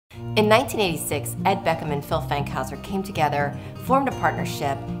In 1986, Ed Beckham and Phil Fankhauser came together, formed a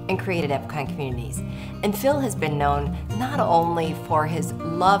partnership, and created Epcon Communities. And Phil has been known not only for his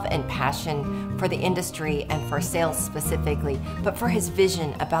love and passion for the industry and for sales specifically, but for his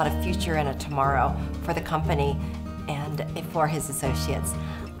vision about a future and a tomorrow for the company and for his associates.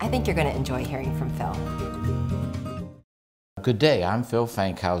 I think you're going to enjoy hearing from Phil. Good day, I'm Phil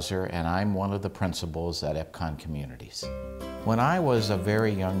Fankhauser, and I'm one of the principals at Epcon Communities. When I was a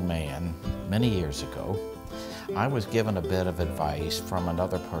very young man, many years ago, I was given a bit of advice from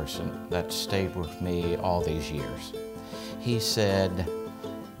another person that stayed with me all these years. He said,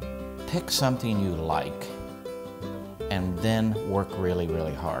 pick something you like and then work really,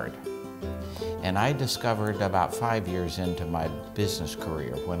 really hard. And I discovered about 5 years into my business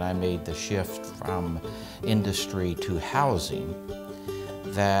career, when I made the shift from industry to housing,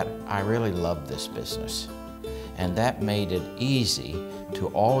 that I really loved this business. And that made it easy to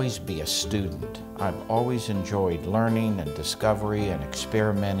always be a student. I've always enjoyed learning and discovery and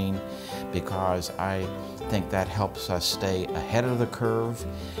experimenting, because I think that helps us stay ahead of the curve.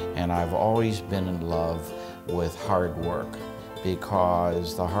 And I've always been in love with hard work,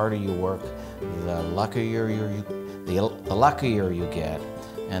 because the harder you work, the luckier you get,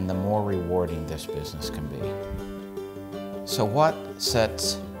 and the more rewarding this business can be. So what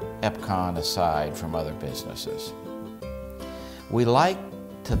sets Epcon aside from other businesses? We like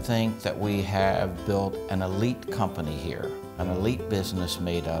to think that we have built an elite company here, an elite business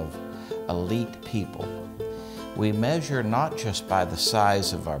made of elite people. We measure not just by the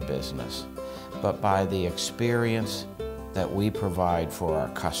size of our business, but by the experience that we provide for our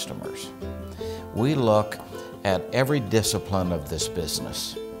customers. We look at every discipline of this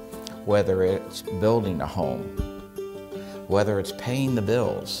business, whether it's building a home, whether it's paying the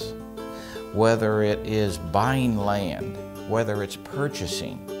bills, whether it is buying land, whether it's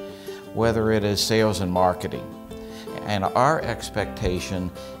purchasing, whether it is sales and marketing. And our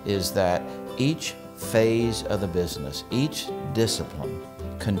expectation is that each phase of the business, each discipline,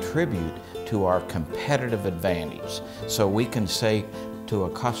 contribute to our competitive advantage, so we can say to a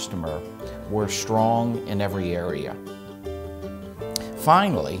customer, we're strong in every area.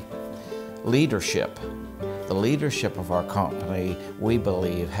 Finally, leadership. The leadership of our company, we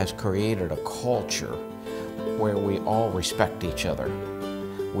believe, has created a culture where we all respect each other.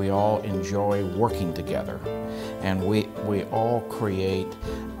 We all enjoy working together, and we all create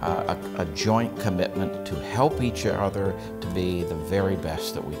a joint commitment to help each other to be the very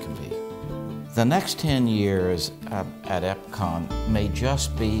best that we can be. The next 10 years at Epcon may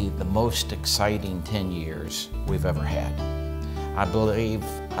just be the most exciting 10 years we've ever had. I believe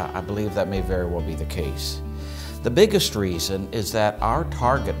that may very well be the case. The biggest reason is that our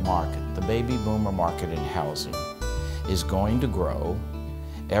target market, the baby boomer market in housing, is going to grow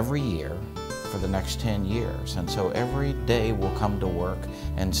every year for the next 10 years. And so every day we'll come to work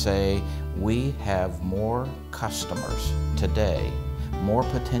and say, we have more customers today, more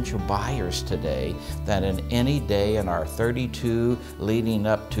potential buyers today than in any day in our 32 leading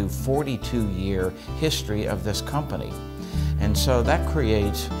up to 42-year history of this company. And so that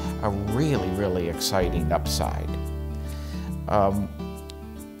creates a really, really exciting upside.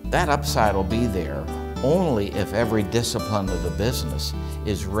 That upside will be there only if every discipline of the business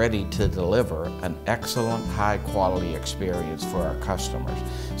is ready to deliver an excellent, high-quality experience for our customers.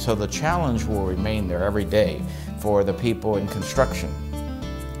 So the challenge will remain there every day for the people in construction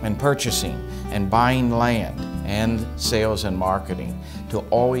and purchasing and buying land and sales and marketing to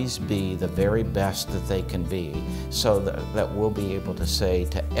always be the very best that they can be, so that we'll be able to say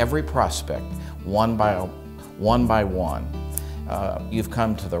to every prospect, one by one, you've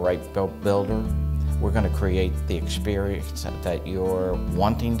come to the right builder. We're going to create the experience that you're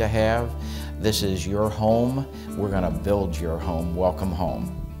wanting to have. This is your home. We're going to build your home. Welcome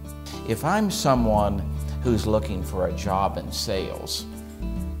home. If I'm someone who's looking for a job in sales,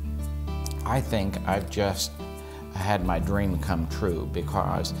 I think I've just had my dream come true,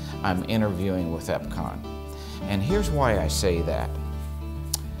 because I'm interviewing with Epcon. And here's why I say that.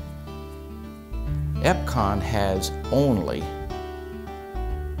 Epcon has only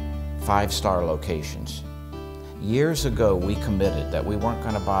 5-star locations. Years ago, we committed that we weren't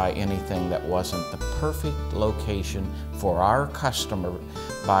going to buy anything that wasn't the perfect location for our customer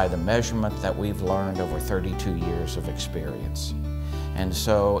by the measurement that we've learned over 32 years of experience. And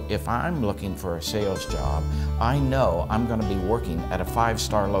so if I'm looking for a sales job, I know I'm going to be working at a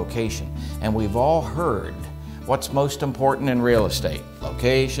 5-star location. And we've all heard what's most important in real estate: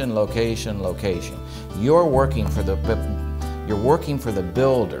 location, location, location. You're working for the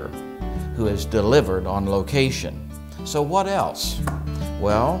builder who has delivered on location. So what else?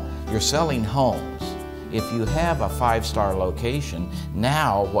 Well, You're selling homes. If you have a 5-star location,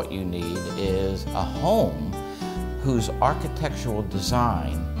 now what you need is a home whose architectural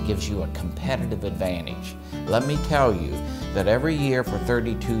design gives you a competitive advantage. Let me tell you that every year for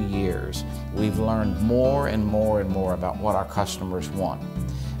 32 years, we've learned more and more and more about what our customers want.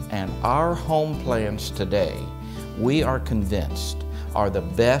 And our home plans today, we are convinced, are the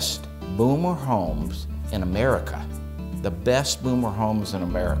best boomer homes in America. The best boomer homes in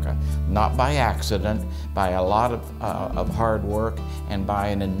America, not by accident, by a lot of hard work, and by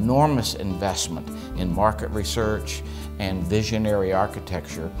an enormous investment in market research and visionary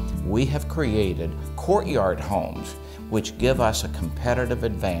architecture. We have created courtyard homes which give us a competitive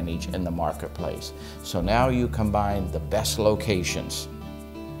advantage in the marketplace. So now you combine the best locations,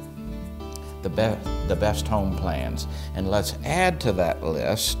 the best home plans, and let's add to that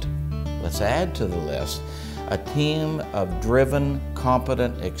list, a team of driven,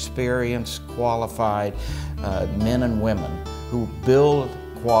 competent, experienced, qualified men and women who build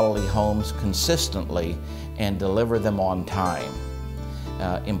quality homes consistently and deliver them on time.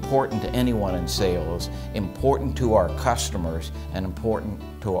 Important to anyone in sales, important to our customers, and important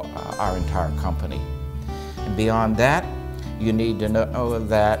to our entire company. And beyond that, you need to know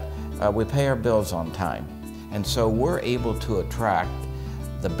that we pay our bills on time. And so we're able to attract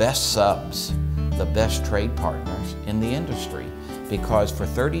the best subs, the best trade partners in the industry, because for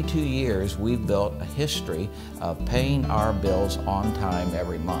 32 years we've built a history of paying our bills on time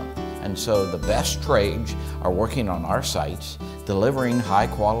every month. And so the best trades are working on our sites, delivering high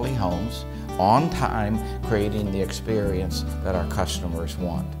quality homes on time, creating the experience that our customers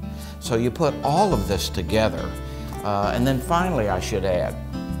want. So you put all of this together, and then finally I should add,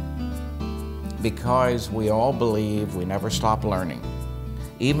 because we all believe we never stop learning,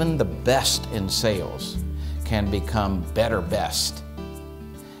 even the best in sales can become better best,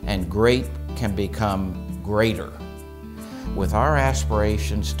 and great can become greater. With our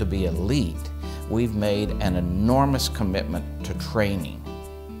aspirations to be elite, we've made an enormous commitment to training,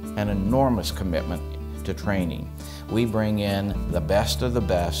 an enormous commitment to training. We bring in the best of the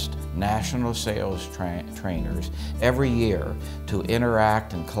best national sales trainers every year to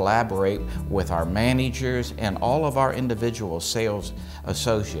interact and collaborate with our managers and all of our individual sales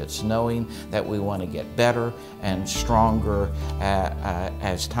associates, knowing that we want to get better and stronger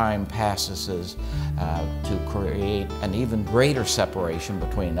as time passes to create an even greater separation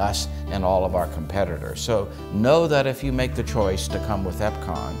between us and all of our competitors. So know that if you make the choice to come with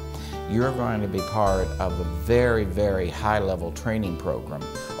Epcon, you're going to be part of a very, very high-level training program.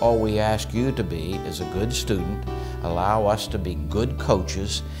 All we ask you to be is a good student, allow us to be good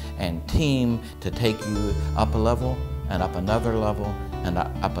coaches, and team to take you up a level, and up another level, and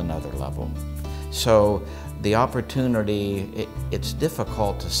up another level. So the opportunity, it's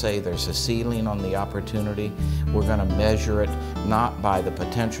difficult to say there's a ceiling on the opportunity. We're going to measure it not by the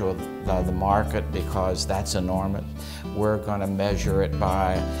potential of the market, because that's enormous. We're going to measure it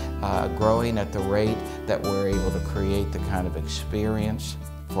by growing at the rate that we're able to create the kind of experience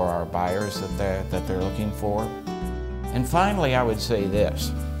for our buyers that they're looking for. And finally, I would say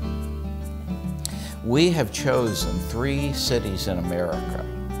this. We have chosen 3 cities in America.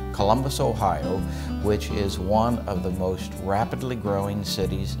 Columbus, Ohio, which is one of the most rapidly growing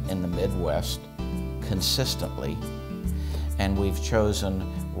cities in the Midwest consistently. And we've chosen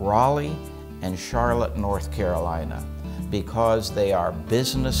Raleigh and Charlotte, North Carolina, because they are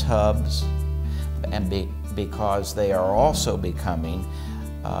business hubs and because they are also becoming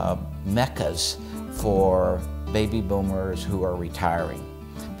meccas for baby boomers who are retiring.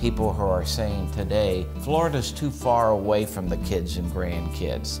 People who are saying today, Florida's too far away from the kids and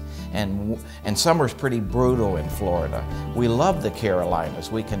grandkids. And summer's pretty brutal in Florida. We love the Carolinas.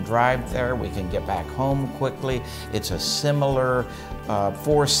 We can drive there, we can get back home quickly. It's a similar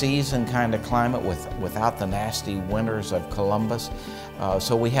 4-season kind of climate without the nasty winters of Columbus.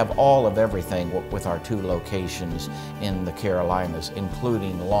 So we have all of everything with our 2 locations in the Carolinas,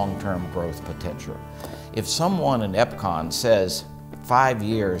 including long-term growth potential. If someone in Epcon says, 5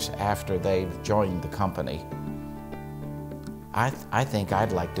 years after they've joined the company, I think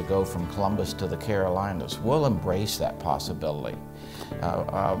I'd like to go from Columbus to the Carolinas. We'll embrace that possibility.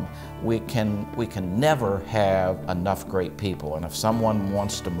 We can never have enough great people, and if someone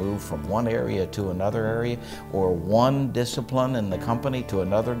wants to move from one area to another area, or one discipline in the company to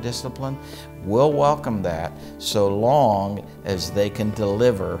another discipline, we'll welcome that, so long as they can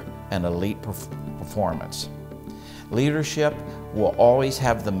deliver an elite performance. Leadership will always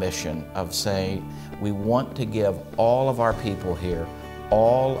have the mission of saying, we want to give all of our people here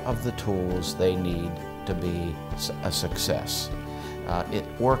all of the tools they need to be a success.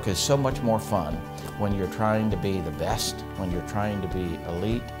 Work is so much more fun when you're trying to be the best, when you're trying to be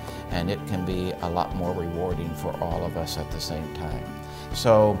elite, and it can be a lot more rewarding for all of us at the same time.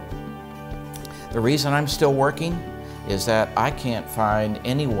 So the reason I'm still working is that I can't find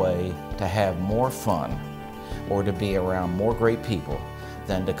any way to have more fun or to be around more great people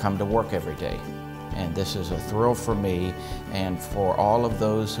than to come to work every day. And this is a thrill for me and for all of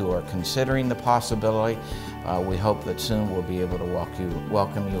those who are considering the possibility. We hope that soon we'll be able to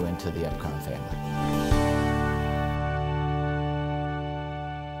welcome you into the Epcon family.